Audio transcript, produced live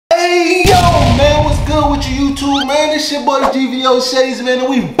Hey yo, man, what's good with you YouTube, man? It's your boy GVO Shades, man, and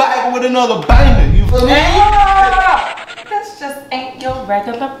we back with another banger. You feel me? This just ain't your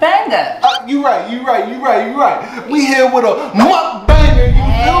regular banger. You right. We here with a mukbanger, you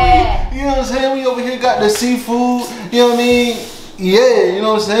feel me? You know what I'm saying? We over here got the seafood, you know what I mean? Yeah, you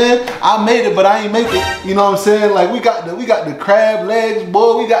know what I'm saying? I made it, but I ain't make it. You know what I'm saying? Like we got the crab legs,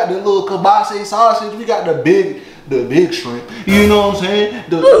 boy. We got the little kielbasa sausage. We got the big shrimp. You know what I'm saying?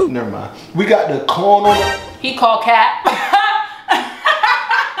 Never mind. We got the corn on the... He called cat.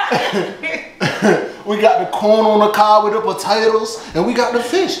 We got the corn on the cob with the potatoes, and we got the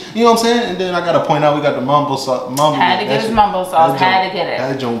fish. You know what I'm saying? And then I gotta point out we got the mumbo sauce. Had to get his mumbo sauce. Had to get it.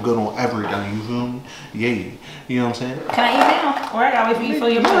 That joint good on everything. You feel me? Yeah. You know what I'm saying? Can I eat now? Or I gotta wait for you to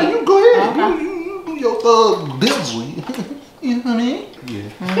fill your plate? You go ahead. Okay. You do your thug dizzle. You know what I mean? Yeah.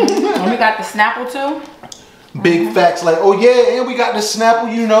 And we got the Snapple too. Big facts like, oh yeah, and we got the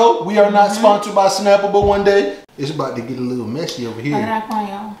Snapple, you know. We are not sponsored by Snapple, but one day it's about to get a little messy over here. Look at that corn,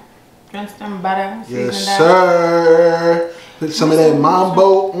 y'all. Drink some butter. Yes, sir. Put some of that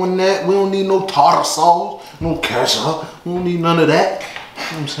mambo on that. We don't need no tartar sauce, no ketchup. We don't need none of that. You know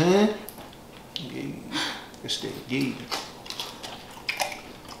what I'm saying? Yeah. It's that, yeah.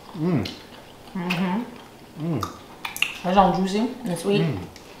 It's all juicy and sweet.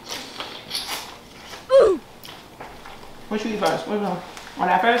 What you eat first? What you doing? On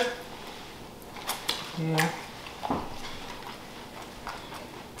that first? Yeah.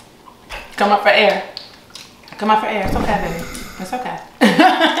 Come up for air. Come up for air. It's okay, baby. It's okay.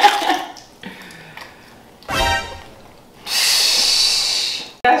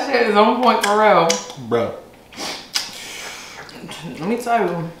 That shit is on point for real. Bruh. Let me tell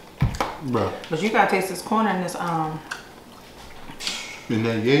you. Bruh. But you gotta taste this corn and this In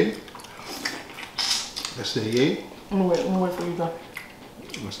that yay? That's that yay? Let me wait for you to go.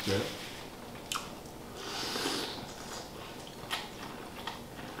 What's that?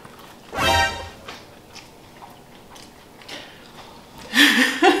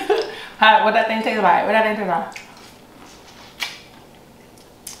 What that thing tastes like? What that thing tastes like?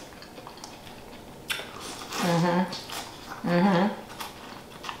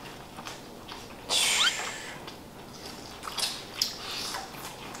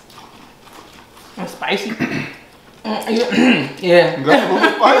 It's spicy. Yeah. Got a little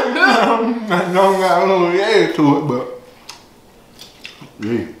spicy. I got a little yay to it, but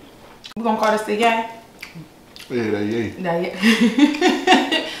yeah. We gonna call this the yay? Yeah, that yay. That yay.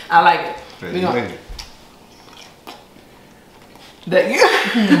 I like it. That We gonna, yay. that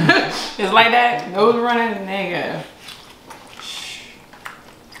it's like that. Nose running and there you go.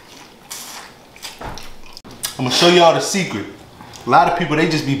 I'm gonna show y'all the secret. A lot of people, they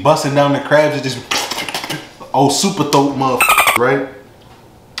just be busting down the crabs and just old super throat motherfucker, right?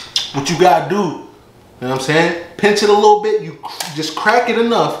 What you gotta do, you know what I'm saying? Pinch it a little bit, you just crack it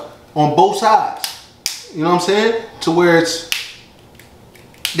enough on both sides. You know what I'm saying? To where it's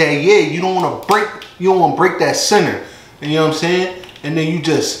that, yeah, you don't wanna break that center. You know what I'm saying? And then you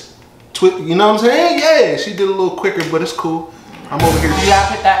just twist, you know what I'm saying? Yeah, she did a little quicker, but it's cool. I'm over here. You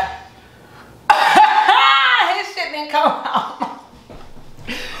gotta put that. His shit didn't come out.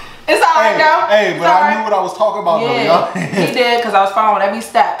 It's alright though. Hey, but I knew what I was talking about though, y'all. He did because I was following every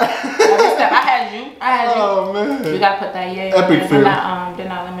step. Every step. I had you. Oh man. You gotta put that Epic fail. Then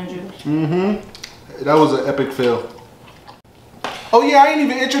that lemon juice. That was an epic fail. Oh yeah, I ain't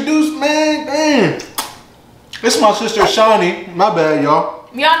even introduced, man. Damn. This is my sister Shawnee. My bad, y'all.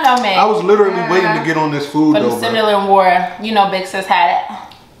 Y'all know me. I was literally waiting to get on this food For though, the Similar War, you know Big Sis had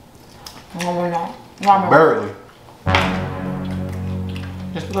it. No. Barely.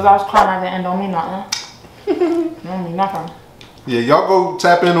 Just because I was crying at the end don't mean nothing. Don't mean nothing. Yeah, y'all go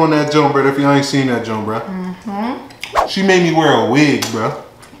tap in on that joint, bro, if you ain't seen that joint, bro. She made me wear a wig, bro.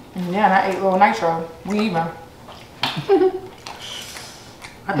 Yeah, and I ate little nitro. We even. I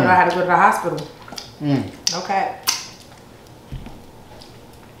thought I had to go to the hospital. Okay.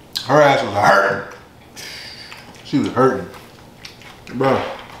 Her ass was hurting. She was hurting. Bro.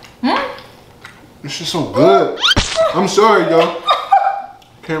 This shit's so good. I'm sorry, y'all.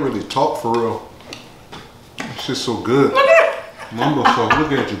 Can't really talk for real. This shit's so good. Mumbo sauce,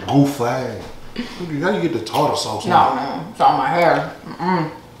 look at your goof ass. How you get the tartar sauce? No, it's on my hair.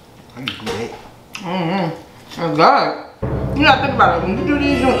 How you do that? It's good. You gotta think about it. When you do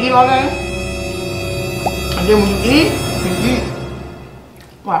these, you don't eat all day. And then when you eat.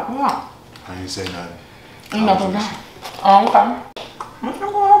 What? I ain't say nothing. Ain't nothing wrong. Oh, okay. What's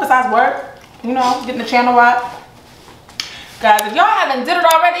going on besides work? You know, getting the channel up. Guys, if y'all haven't did it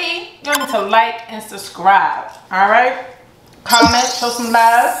already, you need to like and subscribe. Alright? comment, show some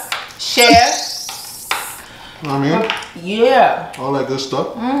love, share. You know what I mean? Yeah. All that good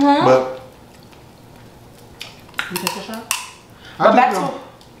stuff. But you take a shot? But back to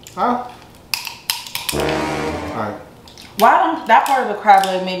alright. Why don't that part of the crab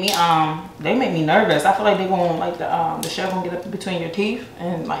leg made me they make me nervous. I feel like they're gonna like the shell gonna get up between your teeth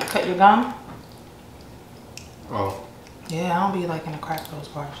and like cut your gum. Oh. Yeah, I don't be liking to crack those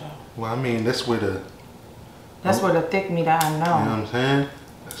parts, y'all. Well, I mean, that's where the thick meat I know. You know what I'm saying?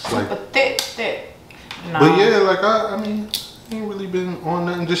 It's super like thick. No. But yeah, like I mean, I ain't really been on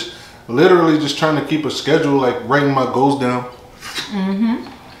nothing. Just literally just trying to keep a schedule, like writing my goals down.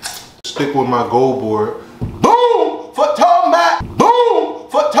 Stick with my goal board. Boom! Foot tall mat! Boom!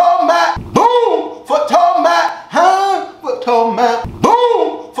 Foot tall mat! Boom! Foot tall mat! Huh? Foot tall mat!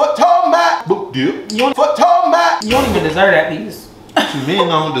 Boom! Foot tall mat! Boop, yeah. Foot tall mat! You don't even deserve that piece. What you mean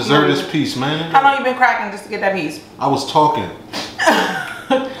I don't deserve this piece, man? How long you been cracking just to get that piece? I was talking.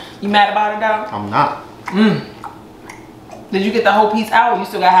 You mad about it though? I'm not. Did you get the whole piece out or you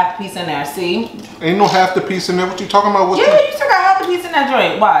still got half the piece in there? See? Ain't no half the piece in there. What you talking about? Yeah, you still got half the piece in that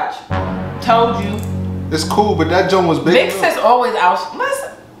joint. Watch. Told you. It's cool, but that joint was big. Big sis always out.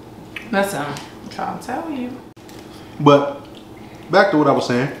 Listen. I'm trying to tell you. But back to what I was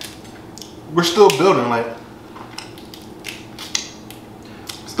saying. We're still building, like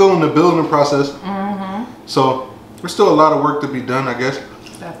still in the building process. So there's still a lot of work to be done, I guess.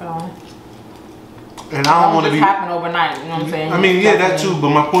 Definitely. And I don't want to be happen overnight, you know what I'm saying? I mean, yeah, that too.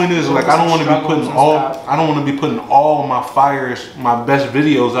 But my point is, like, I don't want to be putting all my fires, my best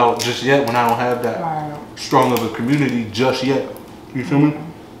videos out just yet when I don't have that strong of a community just yet. You feel me?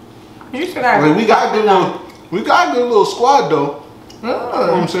 You still got like, we got a good little squad though. You know what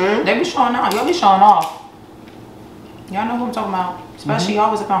I'm saying? They be showing out. Y'all be showing off. Y'all know who I'm talking about. Especially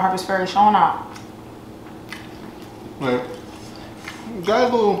y'all was up on Harvest Ferry showing out. Like, we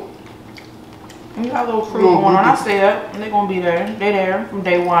got a little. You got a little crew going on. I stay up and they're gonna be there. They there from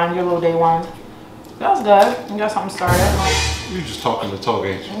day one, your little day one. That's good. You got something started. You just talking the talk,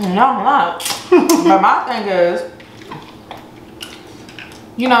 ain't you? No, I'm not. But my thing is,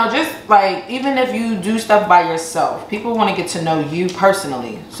 you know, just like even if you do stuff by yourself, people want to get to know you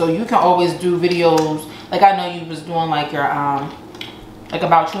personally. So you can always do videos. Like I know you was doing like your like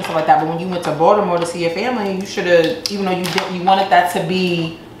about you and stuff like that. But when you went to Baltimore to see your family, you should have, even though you wanted that to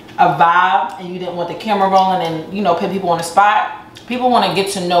be a vibe and you didn't want the camera rolling and, you know, put people on the spot. People want to get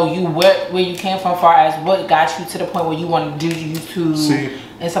to know you, where you came from, far as what got you to the point where you want to do YouTube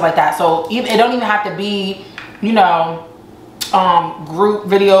and stuff like that. So it don't even have to be, you know, group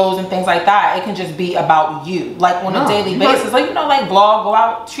videos and things like that. It can just be about you, like on a daily basis. Like, you know, like vlog, go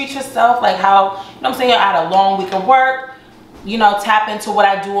out, treat yourself, like how, you know what I'm saying, I had a long week of work, you know, tap into what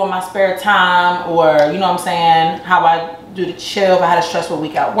I do on my spare time, or, you know what I'm saying, how I do to chill. If I had a stressful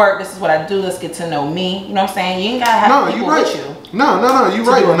week at work, this is what I do. Let's get to know me. You know what I'm saying? You ain't gotta have people with you. No, you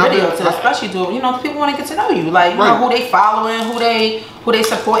right. Do a video to especially do it. You know, people want to get to know you. Like, you know, who they following, who they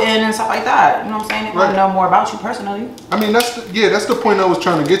supporting and stuff like that. You know what I'm saying? They want to know more about you personally. I mean, that's the point I was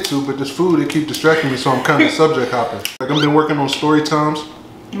trying to get to. But this food, it keep distracting me, so I'm kind of subject hopping. Like I've been working on story times.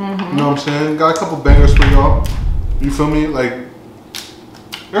 You know what I'm saying? Got a couple bangers for y'all. You feel me? Like.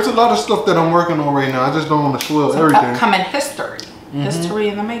 There's a lot of stuff that I'm working on right now. I just don't want to spoil everything. Upcoming history. History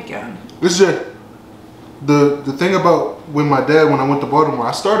in the making. This is it. The thing about with my dad when I went to Baltimore,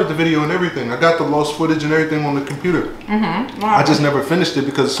 I started the video and everything. I got the lost footage and everything on the computer. I just never finished it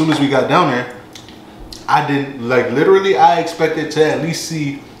because as soon as we got down there, I didn't, like literally, I expected to at least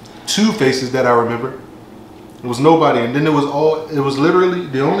see 2 faces that I remember. It was nobody. And then it was literally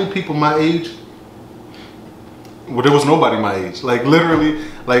the only people my age. Well, there was nobody my age. Like literally,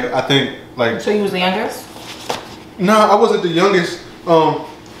 like I think like. So you was the youngest? No, I wasn't the youngest. My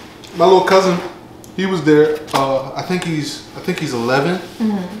little cousin, he was there. I think he's 11.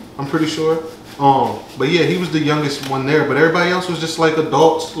 I'm pretty sure. But yeah, he was the youngest one there. But everybody else was just like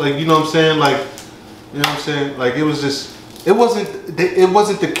adults. Like, you know what I'm saying? Like, you know what I'm saying? Like it was just. It wasn't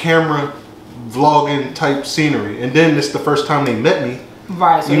the camera vlogging type scenery. And then it's the first time they met me.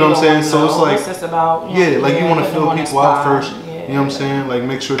 Right, so you know what I'm saying? So it's like, what's this about? You know, like you want to fill people out first. You know what I'm saying? Like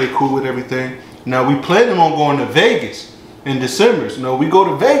make sure they're cool with everything. Now we planning on going to Vegas in December. You know, we go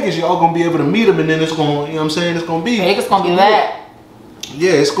to Vegas, y'all gonna be able to meet them, and then it's gonna, you know what I'm saying? It's gonna be Vegas gonna be lit.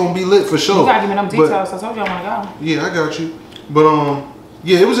 Yeah, it's gonna be lit for sure. You gotta give me them details. I told you I wanna go. Yeah, I got you. But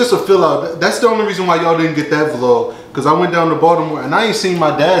yeah, it was just a fill out. That's the only reason why y'all didn't get that vlog, because I went down to Baltimore and I ain't seen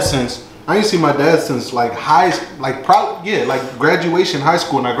my dad since. Like like graduation high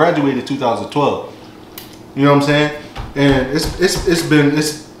school, and I graduated 2012. You know what I'm saying? And it's been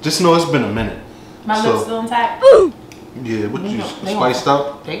a minute. My lips still intact. Yeah, what you spiced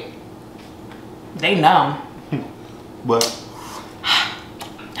up? They numb. But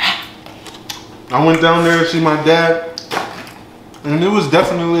I went down there to see my dad, and it was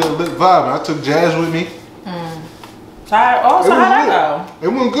definitely a lit vibe. I took Jazz with me. So how'd that go? It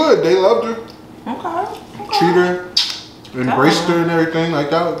went good. They loved her. Okay. Treat her, embraced her and everything like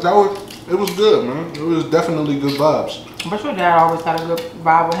that. It was good, man. It was definitely good vibes. But your dad always got a good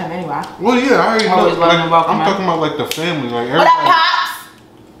vibe with him anyway. Well, yeah, I already know. Like, I'm talking about like the family, like everybody. What up, Pops?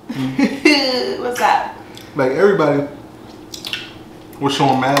 What's up? Like everybody was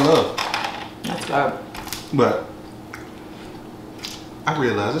showing mad love. That's good. But I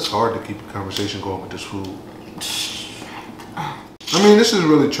realize it's hard to keep a conversation going with this food. I mean, this is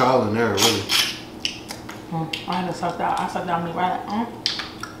really trial and error, really. I had to suck that. I sucked down me right.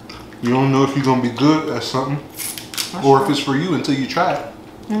 You don't know if you're gonna be good at something, or if it's for you until you try it.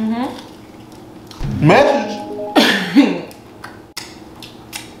 Message.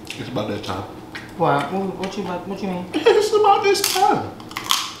 It's about that time. What you mean? It's about this time.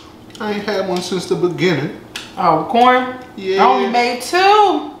 I ain't had one since the beginning. Oh, corn? Yeah. I only made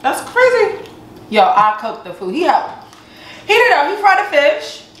 2. That's crazy. Yo, I cooked the food. He helped. He did it. He fried the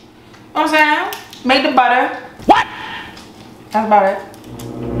fish. You know what I'm saying? Made the butter. What? That's about it.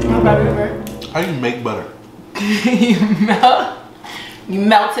 That's about it. How you make butter? You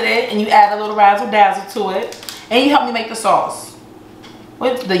melted it and you add a little razzle dazzle to it. And you helped me make the sauce.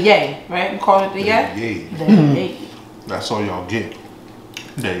 What's the yay, right? You call it the yay? Yay. The yay. That's all y'all get.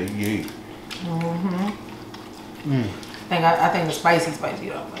 The yay. I think the spicy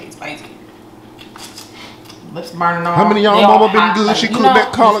though. Like spicy. Lips burning off. How many of y'all mama been good? She cooked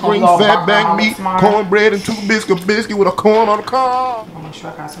that collard green, fat back meat, cornbread, and 2 biscuit with a corn on the cob. I'm make sure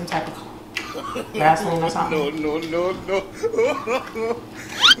I got some type of Vaseline or something. No.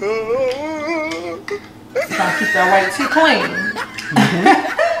 Trying to keep that white tea clean.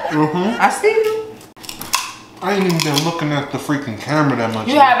 I see you. I ain't even been looking at the freaking camera that much.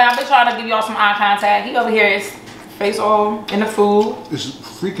 You haven't. I've been trying to give y'all some eye contact. He over here is face all in the food. It's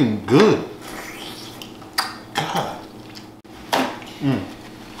freaking good. God.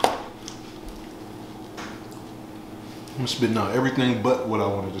 I'm spitting out everything but what I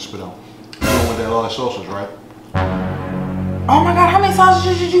wanted to spit out. You know what that large sausage, right? Oh my God, how many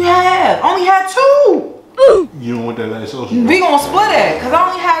sausages did you have? Only had 2. You don't want that large sausage, We right? gonna split it, cause I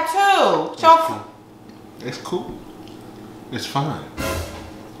only had 2. It's cool. It's fine.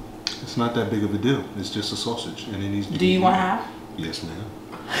 It's not that big of a deal. It's just a sausage, and it needs to be. Do you want half? Yes, ma'am.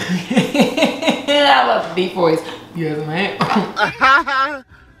 I love the deep voice. Yes, man.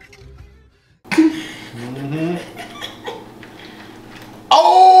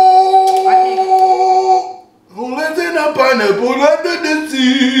 Oh! Who lives in a pineapple under the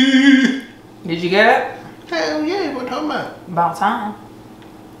sea? Did you get it? Hell yeah, what I'm at? About time.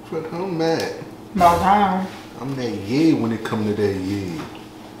 What I'm at? About time. I'm that yeah when it come to that yeah.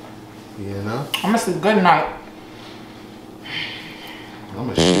 You know? I'm gonna sleep good night. I'm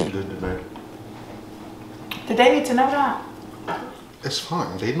gonna sleep good tonight. Did they need to know that? It's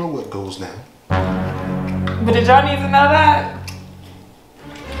fine. They know what goes down. But did y'all need to know that?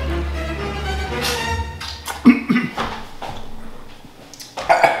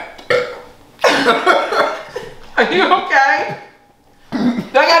 Are you okay?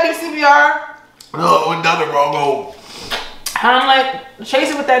 Do I gotta do CPR? No, nothing wrong. Oh. I'm like, chase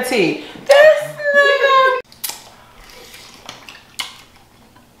it with that tea. This nigga.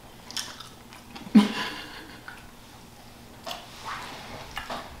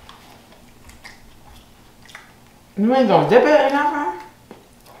 You ain't gonna dip it in that?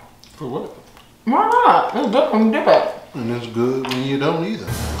 For what? Why not? It's good when you dip it. And it's good when you don't either.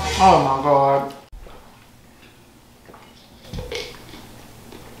 Oh my God.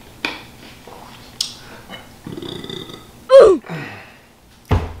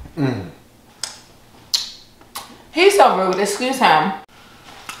 He's so rude. Excuse him.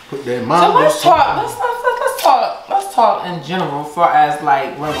 Put that So mom. let's talk in general for as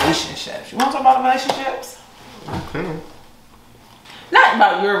like relationships. You want to talk about relationships? Okay. Not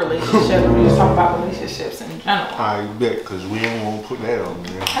about your relationship. We just talk about relationships in general. I bet, because we ain't gonna put that on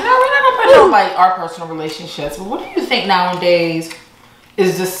there. I know we're not gonna put on like our personal relationships. But what do you think nowadays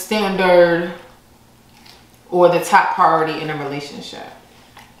is the standard or the top priority in a relationship?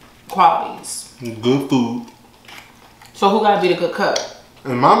 Qualities. Good food. So who gotta be the good cook?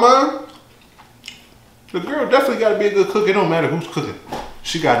 In my mind, the girl definitely gotta be a good cook. It don't matter who's cooking.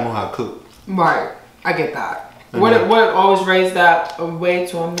 She gotta know how to cook. Right. I get that. What always raised that way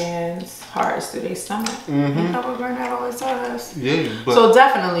to a man's heart is through their stomach. Mm-hmm. You know what Bernard always says. Yeah, but So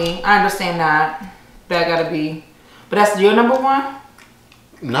definitely, I understand that. That gotta be But that's your number one?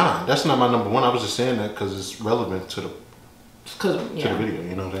 Nah, that's not my number one. I was just saying that because it's relevant to the video,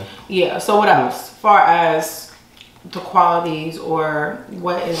 you know what I'm saying? Yeah, so what else? As far as the qualities or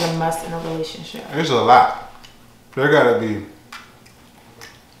what is a must in a relationship? There's a lot. There gotta be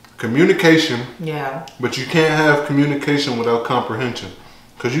communication. Yeah. But you can't have communication without comprehension.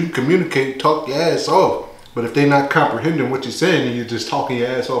 Because you can communicate, talk your ass off. But if they're not comprehending what you're saying and you're just talking your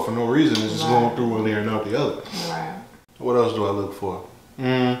ass off for no reason, it's just going through one ear and out the other. Right. What else do I look for?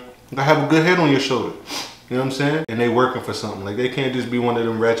 I have a good head on your shoulder. You know what I'm saying? And they working for something. Like, they can't just be one of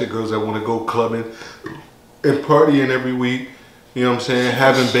them ratchet girls that want to go clubbing and partying every week. You know what I'm saying?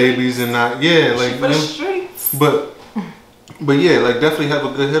 Having babies and not, yeah, like, for the streets. But yeah, like, definitely have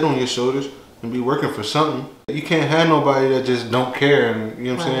a good head on your shoulders and be working for something. You can't have nobody that just don't care, and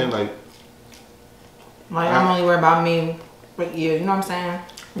you know what I'm saying? Like I'm only worried about me with you. You know what I'm saying?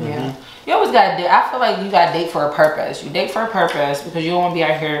 Yeah. You always gotta date. I feel like you gotta date for a purpose. You date for a purpose because you don't want to be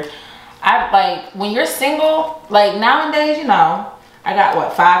out here. When you're single, like nowadays, you know, I got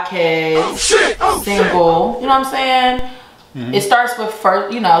what, 5 kids, single. You know what I'm saying? It starts with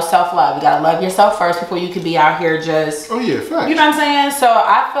first, you know, self-love. You gotta love yourself first before you can be out here just. Oh yeah, facts. You know what I'm saying? So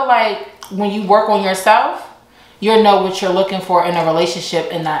I feel like when you work on yourself, you'll know what you're looking for in a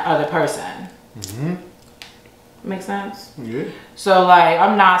relationship in that other person. Make sense? Yeah. So like,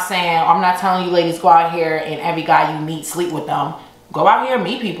 I'm not telling you ladies go out here and every guy you meet sleep with them. Go out here and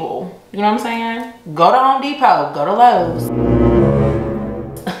meet people. You know what I'm saying? Go to Home Depot. Go to Lowe's. You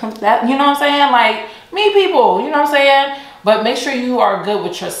know what I'm saying? Like, meet people. You know what I'm saying? But make sure you are good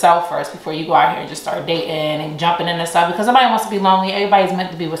with yourself first before you go out here and just start dating and jumping into stuff. Because nobody wants to be lonely. Everybody's meant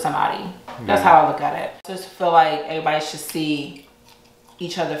to be with somebody. That's how I look at it. Just feel like everybody should see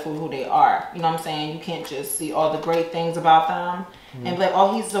each other for who they are. You know what I'm saying? You can't just see all the great things about them and be like,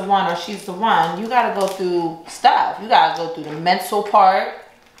 oh, he's the one or she's the one. You got to go through stuff. You got to go through the mental part.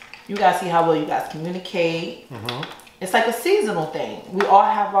 You got to see how well you guys communicate. It's like a seasonal thing. We all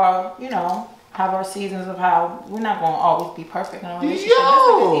have our, you know, seasons of how we're not going to always be perfect in a relationship.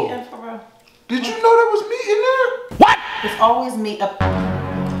 Yo! Did you know there was meat in there? What? It's always meat up.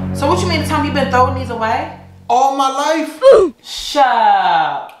 So what you mean to tell me you've been throwing these away? All my life. Shut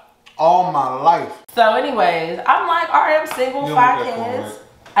up. All my life. So anyways, I'm like, all right, I'm single, 5 kids.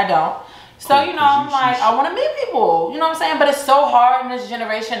 I don't. So, you know, I'm like, I want to meet people. You know what I'm saying? But it's so hard in this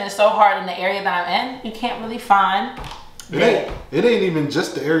generation. It's so hard in the area that I'm in. You can't really find it ain't even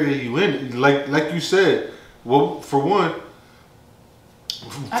just the area you in. Like you said, well, for one,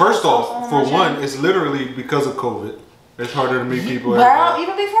 first off, it's literally because of COVID. It's harder to meet people. Well,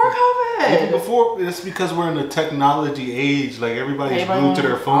 even before COVID. Even before, it's because we're in a technology age. Like, everybody's glued to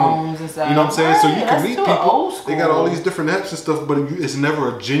their phone. You know what I'm saying? So you can meet people. They got all these different apps and stuff, but it's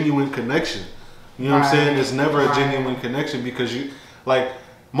never a genuine connection. You know what I'm saying? It's never a genuine connection because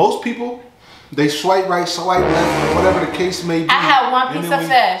most people, they swipe right, swipe left, whatever the case may be. I had one piece of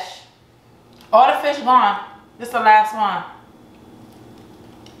fish. All the fish gone. This is the last one.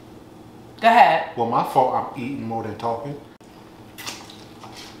 Go ahead. Well, my fault. I'm eating more than talking.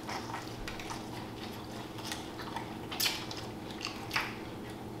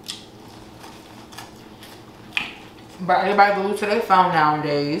 But everybody glued to their phone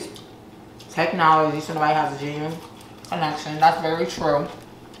nowadays. Technology, so nobody has a genuine connection. That's very true.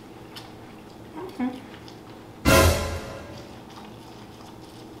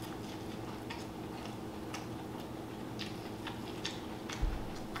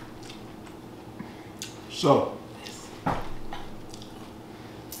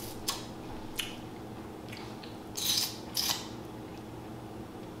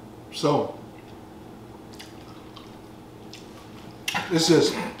 So it's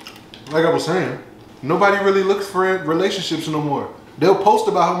just, like I was saying, nobody really looks for relationships no more. They'll post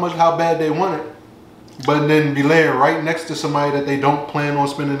about how bad they want it, but then be laying right next to somebody that they don't plan on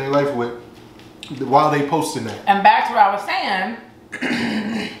spending their life with while they posting that. And back to what I was saying,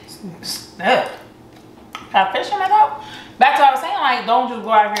 got fish in my throat. Back to what I was saying, like, don't just go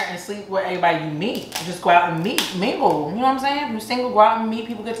out here and sleep with everybody you meet. Just go out and mingle. You know what I'm saying? If you're single, go out and meet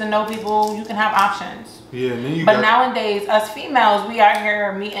people, get to know people. You can have options. Yeah, and then but nowadays, us females, we out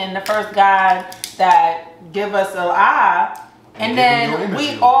here meeting the first guy that give us an eye, and then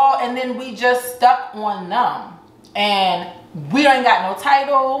we just stuck on them, and we ain't got no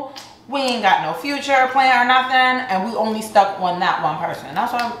title, we ain't got no future plan or nothing, and we only stuck on that one person.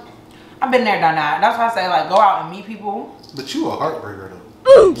 That's why I've been there, done that. That's why I say, like, go out and meet people. But you a heartbreaker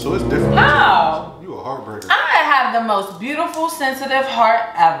though. So it's different. No. You a heartbreaker. I have the most beautiful, sensitive heart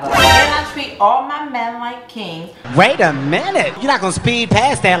ever. And I treat all my men like kings. Wait a minute. You're not going to speed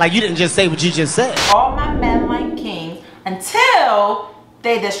past that like you didn't just say what you just said. All my men like kings until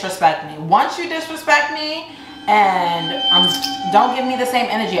they disrespect me. Once you disrespect me and don't give me the same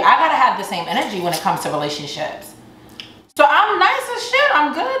energy, I gotta have the same energy when it comes to relationships. So I'm nice as shit.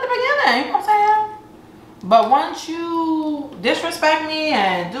 I'm good at the beginning. You know what I'm saying? But once you disrespect me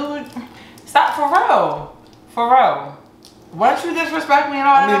and dude, stop for real. For real. Once you disrespect me and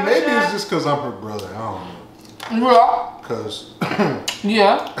all that. I mean, maybe shit, it's just because I'm her brother. I don't know. Yeah. Because.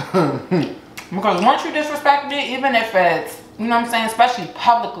 Yeah. Because once you disrespect me, even if it's, you know what I'm saying, especially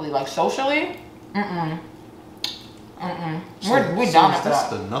publicly, like socially, we're done with that. That's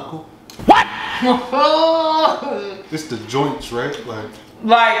the knuckle? What? It's the joints, right?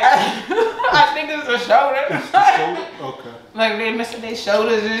 Like I think it's the shoulder. It's the shoulder? Okay. Like they missing their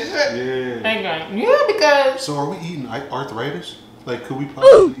shoulders and shit. Yeah. Yeah, because. So are we eating arthritis? Like, could we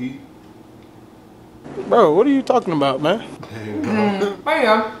possibly eat? Bro, what are you talking about, man? There you go. But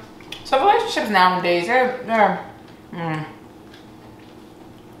yeah. So relationships nowadays,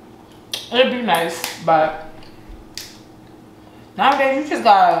 it'd be nice, but nowadays you just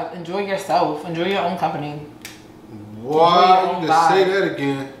gotta enjoy yourself, enjoy your own company. Why? You just say that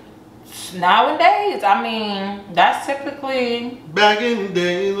again. Nowadays, I mean, that's typically. Back in the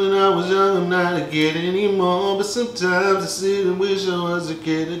day when I was young, I'm not a kid anymore. But sometimes I sit and wish I was a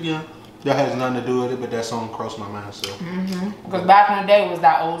kid again. That has nothing to do with it, but that song crossed my mind, so. Because back in the day, it was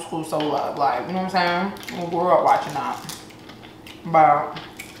that old school soul love, like, you know what I'm saying? We grew up watching that. But,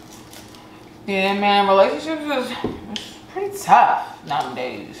 yeah, man, relationships is pretty tough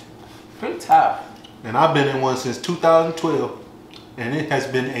nowadays. Pretty tough. And I've been in one since 2012. And it has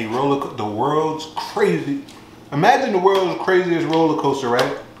been a the world's crazy. Imagine the world's craziest roller coaster,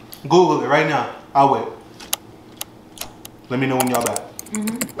 right? Google it right now. I'll wait. Let me know when y'all back.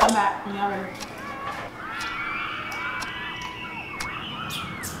 I'm back when y'all ready.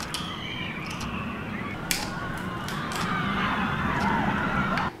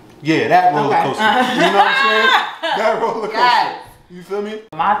 Yeah, that roller coaster. You know what I'm saying? That roller coaster. Yes. You feel me?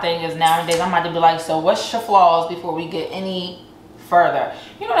 My thing is nowadays, I'm about to be like, so what's your flaws before we get any further?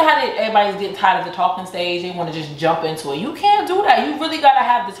 You know how everybody's getting tired of the talking stage? They want to just jump into it. You can't do that. You really got to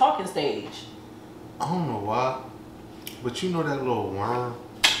have the talking stage. I don't know why, but you know that little worm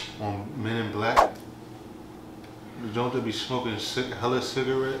on Men in Black? Don't they be smoking hella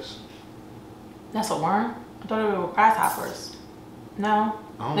cigarettes? That's a worm? I thought they were grasshoppers. No?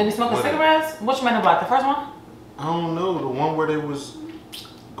 They be smoking what cigarettes? Which Men in Black? The first one? I don't know. The one where they was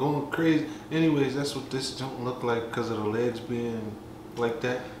going crazy. Anyways, that's what this don't look like because of the legs being like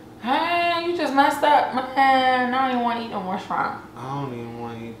that. Hey, you just messed up, man. I don't even want to eat no more shrimp. I don't even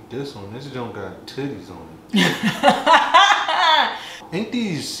want to eat this one. This don't got titties on it. Ain't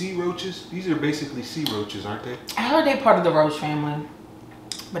these sea roaches? These are basically sea roaches, aren't they? I heard they part of the roach family.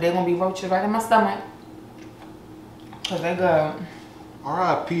 But they're going to be roaches right in my stomach. Because they good.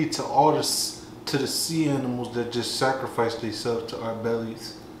 R.I.P. to all the sea animals that just sacrifice themselves to our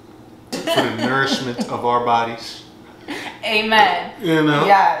bellies for the nourishment of our bodies. Amen. You know?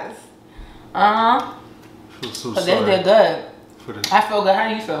 Yes. I feel so but sorry. They did good. For the, I feel good. How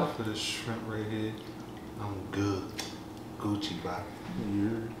do you feel? For the shrimp right here, I'm good. Gucci body.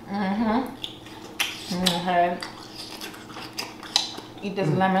 Eat this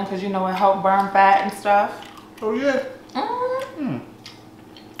lemon because you know it help burn fat and stuff. Oh yeah.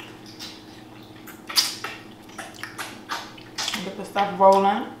 Get the stuff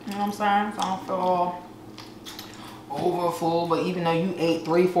rolling. You know what I'm saying? So I don't feel all over full. But even though you ate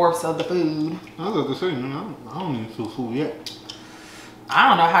 3/4 of the food, I was about to say, I don't even feel full yet. I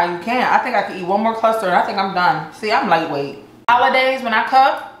don't know how you can. I think I could eat one more cluster and I think I'm done. See, I'm lightweight. Holidays when I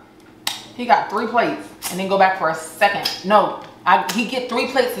cook, he got 3 plates and then go back for a second. No, he get 3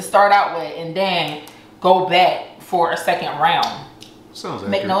 plates to start out with and then go back for a second round. Sounds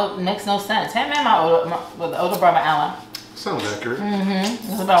accurate. Makes no sense. Him and the older brother Alan. Sounds accurate.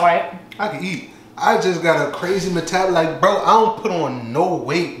 That's about right. I can eat. I just got a crazy metabolism. Like, bro, I don't put on no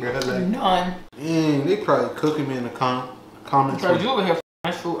weight, bro. Like, none. They probably cooking me in the comments. Because you over here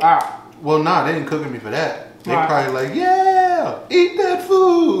f***ing this food out. Well, nah, they didn't cooking me for that. They Right. probably like, yeah, eat that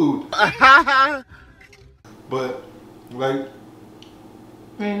food. But, like,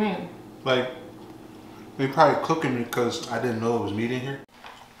 What do you mean? like, they probably cooking me because I didn't know it was meat in here.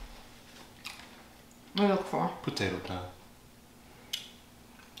 What are you looking for? Potato time.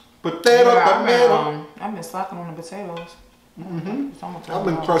 Tomato. I've been slacking on the potatoes. I've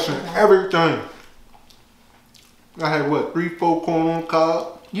been crushing everything. I had what, 3-4 corn on the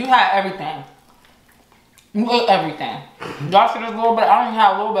cob? You had everything. You ate everything. Y'all should have a little bit. I only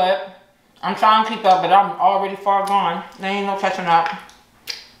had a little bit. I'm trying to keep up, but I'm already far gone. There ain't no catching up.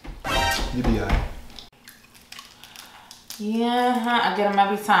 You be alright. Yeah, I get them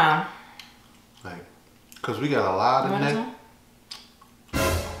every time. Like, cause we got a lot of neck.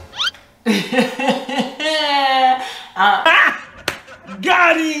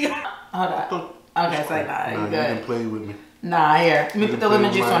 Got him! Hold up. Okay, say nah, you You good. didn't play with me. Nah, here. Let me put the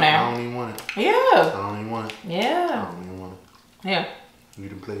lemon juice on I there. don't even want it. Yeah. I don't even want it. I Yeah. don't even want it. Here. You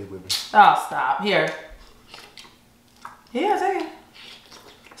didn't play with me. Oh, stop. Here. Yeah, take it.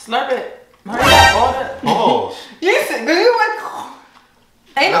 Slurp it. Order. Pause. You said, do you want?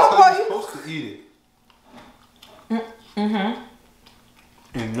 Ain't no That's how point. you're supposed to eat it.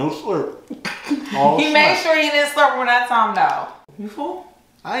 And no slurp. All He made snap. sure he didn't slurp when that time though. You fool?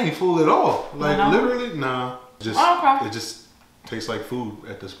 I ain't fool at all. Like No? literally, nah. Just Okay. it just tastes like food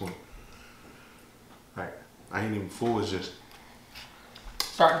at this point. Like I ain't even fool. It's just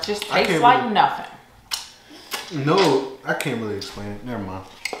Just I tastes can't like really- nothing. no. I can't really explain it. Never mind.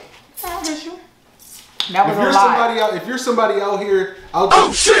 I miss you. That was If you're a lie. somebody out, if you're somebody out here, out there.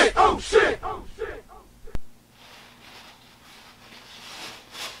 Oh shit! Oh shit! Oh shit!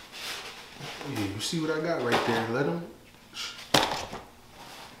 Yeah, you see what I got right there? Let him.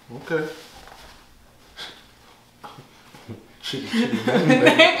 Okay. Chitty chitty bang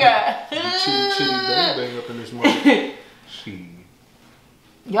bang. Chitty bang bang up in this mother. She.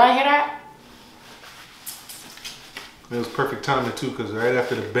 Y'all hear that? It was perfect timing too, cause right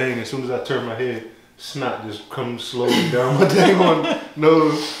after the bang, as soon as I turned my head, snot just comes slowly down my dang on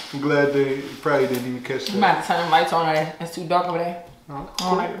nose. I'm glad they probably didn't even catch You that. might have to turn the lights on there. It's too dark over there. No, I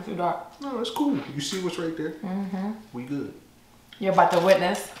don't like it too dark. no, it's cool. You see what's right there? We good. You're about to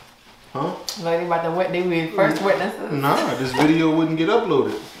witness. Huh? Like they about to witness. They were the first witnesses. Nah, this video wouldn't get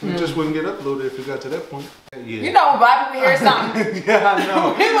uploaded. It just wouldn't get uploaded if it got to that point. Yeah. You know, black people hear something. Yeah, I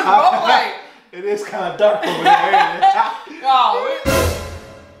know. We was both like, It is kind of dark over there. oh.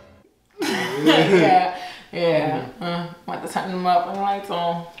 Yeah. Want to turn them up and lights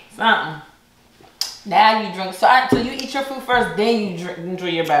on. Something. Now you drink. So you eat your food first, then you enjoy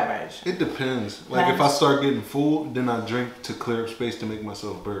your beverage. It depends. Like if I start getting full, then I drink to clear up space to make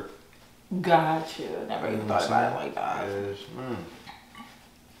myself burp. Gotcha. Never even thought about it like that. Yes, man.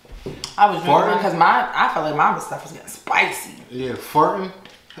 I was drinking Farting? because I felt like my stuff was getting spicy. Yeah, farting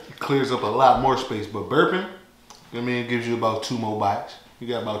clears up a lot more space, but burping, I mean, it gives you about 2 more bites. You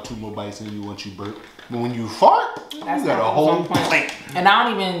got about 2 more bites in you once you burp. But when you fart, That's you got a not whole on point. plate. And I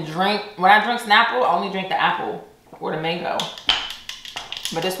don't even drink, when I drink Snapple, I only drink the apple or the mango.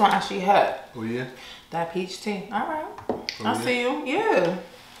 But this one actually hurt. Oh yeah? That peach tea. All right. Oh, I yeah? see you. Yeah.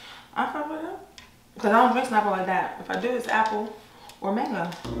 I fuck with it. Because I don't drink Snapple like that. If I do, it's apple or mango.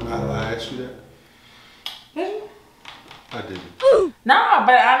 I asked you that? Did you? I didn't. Nah,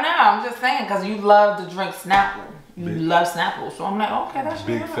 but I know. I'm just saying because you love to drink Snapple. You love Snapple. So I'm like, okay, that's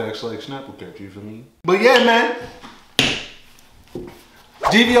Big good. facts like Snapple Cap, you feel me? But yeah, man.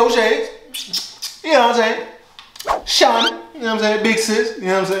 GVO Shades. You know what I'm saying? Shawnee. You know what I'm saying? Big sis. You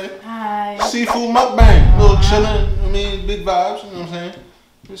know what I'm saying? Hi. Seafood mukbang. Little chillin'. I mean, big vibes. You know what I'm saying?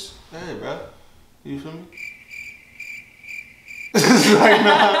 Just, hey, bro. You feel me? It's like,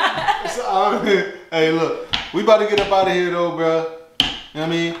 nah. Hey, look. We about to get up out of here, though, bro. You know what I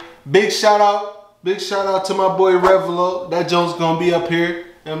mean? Big shout out to my boy Revelo. That joke's gonna be up here. You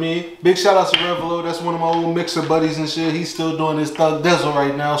know what I mean? Big shout out to Revelo. That's one of my old mixer buddies and shit. He's still doing his Thug Dizzle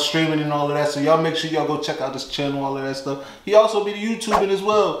right now, streaming and all of that. So y'all make sure y'all go check out this channel, all of that stuff. He also be the YouTubing as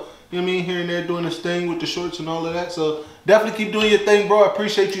well. You know what I mean? Here and there doing his thing with the shorts and all of that. So definitely keep doing your thing, bro. I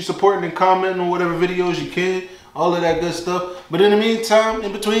appreciate you supporting and commenting on whatever videos you can. All of that good stuff. But in the meantime,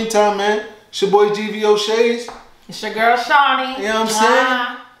 in between time, man, it's your boy GVO Shades. It's your girl, Shawnee. You know what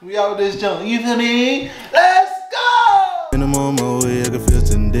I'm saying? We out this junk. You feel me? Let's go! In the moment, way I can feel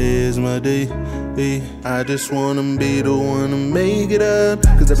today's my day. Hey, I just wanna be the one to make it up.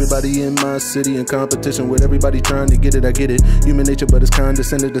 Cause everybody in my city in competition with everybody trying to get it, I get it. Human nature, but it's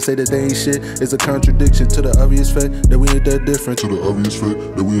condescending to say that they ain't shit. It's a contradiction to the obvious fact that we ain't that different.